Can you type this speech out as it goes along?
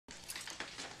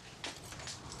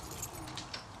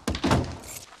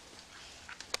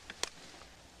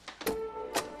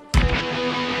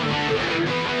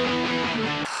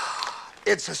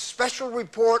It's a special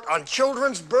report on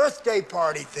children's birthday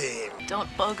party theme. Don't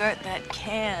bogart that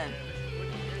can,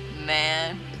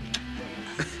 man.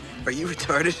 Are you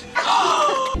retarded?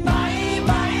 Oh,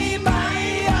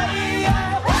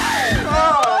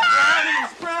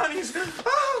 brownies!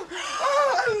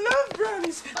 Oh, I love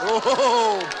brownies.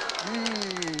 Oh,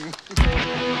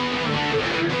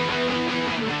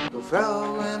 The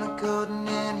frog went a-courting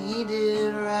and he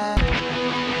did right.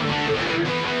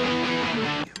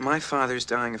 My father's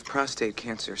dying of prostate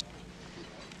cancer.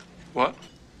 What?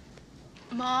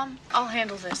 Mom, I'll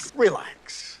handle this.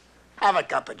 relax. Have a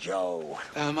cup of joe.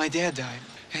 My dad died,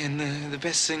 and the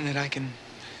best thing that I can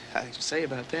say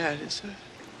about that is,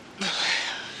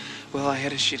 well, I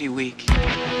had a shitty week.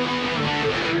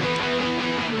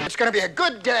 It's gonna be a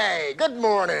good day. Good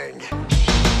morning.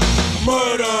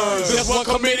 Murders! There's one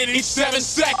committed each 7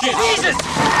 seconds! Jesus!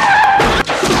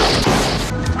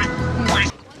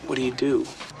 What do you do?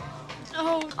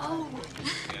 Oh.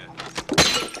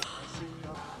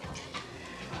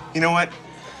 You know what?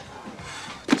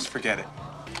 Just forget it.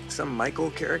 Some Michael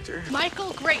character?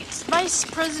 Michael Grates, Vice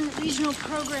President Regional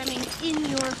Programming, In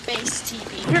Your Face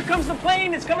TV. Here comes the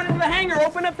plane. It's coming into the hangar.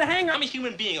 Open up the hangar. I'm a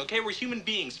human being, okay? We're human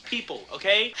beings, people,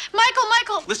 okay?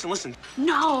 Michael! Listen.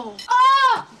 No!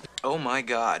 Oh! Oh my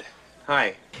God.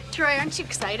 Hi. Troy, aren't you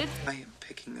excited? I am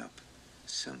picking up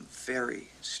some very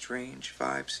strange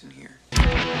vibes in here.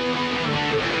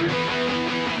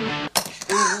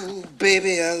 Ooh,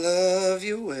 baby, I love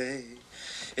your way.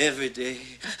 Every day,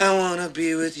 I wanna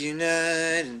be with you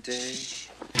night and day.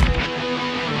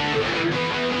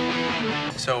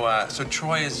 So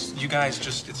Troy is, you guys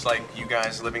just, it's like you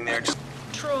guys living there just...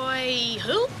 Troy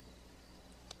who?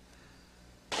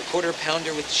 Quarter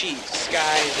pounder with cheese.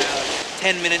 Sky about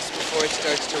 10 minutes before it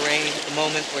starts to rain. The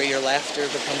moment where your laughter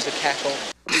becomes a cackle.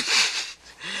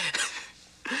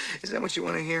 Is that what you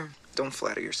want to hear? Don't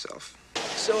flatter yourself.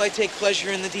 So I take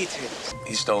pleasure in the details.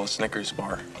 He stole a Snickers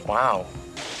bar. Wow.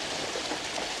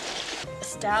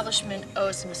 Establishment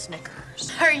owes some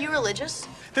Snickers. Are you religious?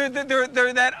 They're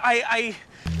that I.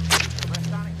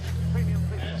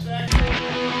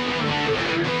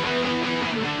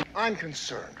 I'm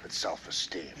concerned with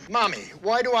self-esteem. Mommy,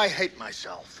 why do I hate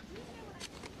myself?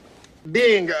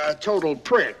 Being a total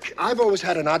prick, I've always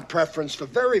had an odd preference for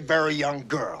very, very young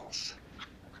girls.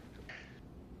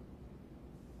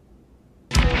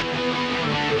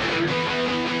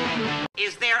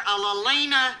 Is there a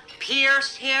Lelena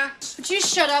Pierce here? Would you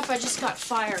shut up? I just got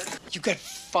fired. You got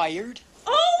fired?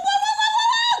 Oh,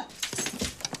 whoa!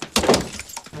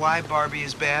 Why Barbie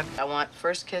is bad? I want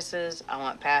first kisses, I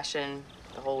want passion,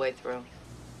 the whole way through.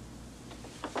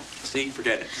 See,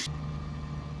 forget it.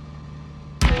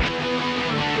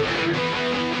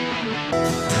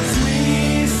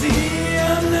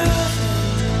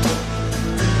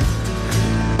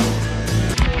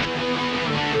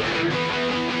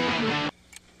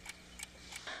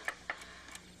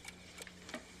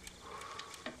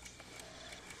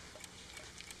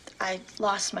 I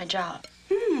lost my job.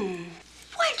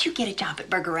 Why'd you get a job at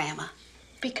Burgerama?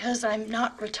 Because I'm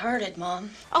not retarded, Mom.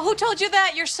 Oh, who told you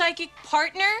that? Your psychic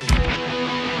partner?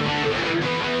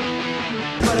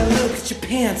 But I look at your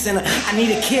pants and I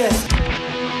need a kiss.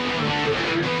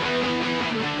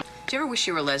 Do you ever wish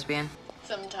you were a lesbian?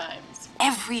 Sometimes.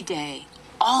 Every day,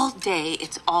 all day,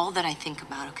 it's all that I think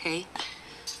about, okay?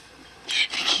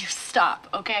 You stop,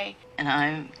 okay? And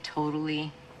I'm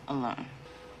totally alone.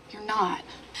 You're not.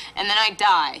 And then I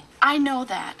die. I know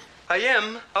that. I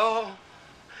am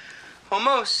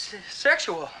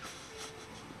homosexual.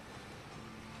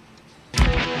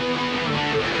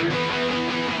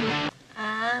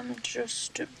 I'm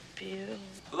just a bill.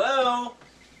 Hello?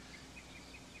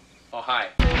 Oh, hi.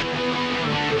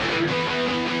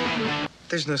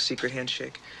 There's no secret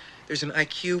handshake. There's an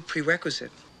IQ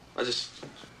prerequisite.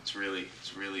 It's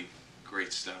really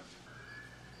great stuff.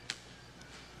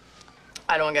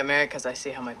 I don't get married because I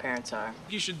see how my parents are.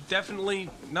 You should definitely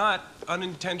not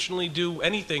unintentionally do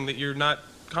anything that you're not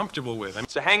comfortable with.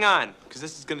 So hang on, because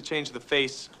this is going to change the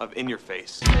face of In Your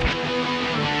Face.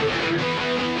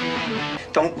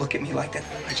 Don't look at me like that.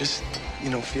 I just,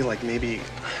 feel like maybe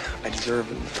I deserve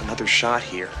another shot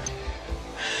here.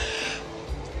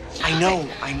 I know,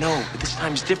 but this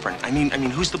time's different. I mean,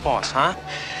 who's the boss, huh?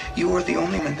 You are the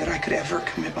only man that I could ever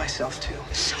commit myself to.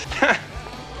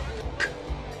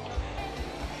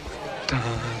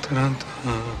 I knew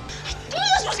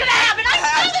this was gonna happen! I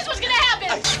knew this was gonna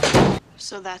happen!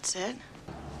 So that's it?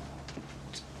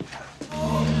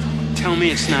 Tell me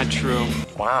it's not true.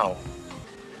 Wow.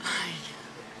 Oh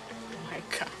my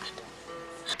God.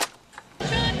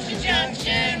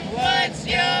 Junction, what's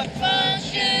your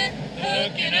function?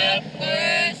 Hook it up,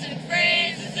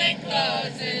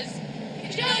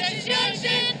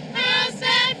 Junction, how's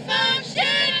that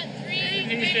function?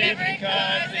 3 different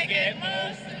cars that get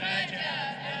most of my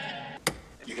job.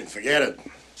 You can forget it.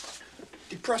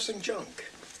 Depressing junk.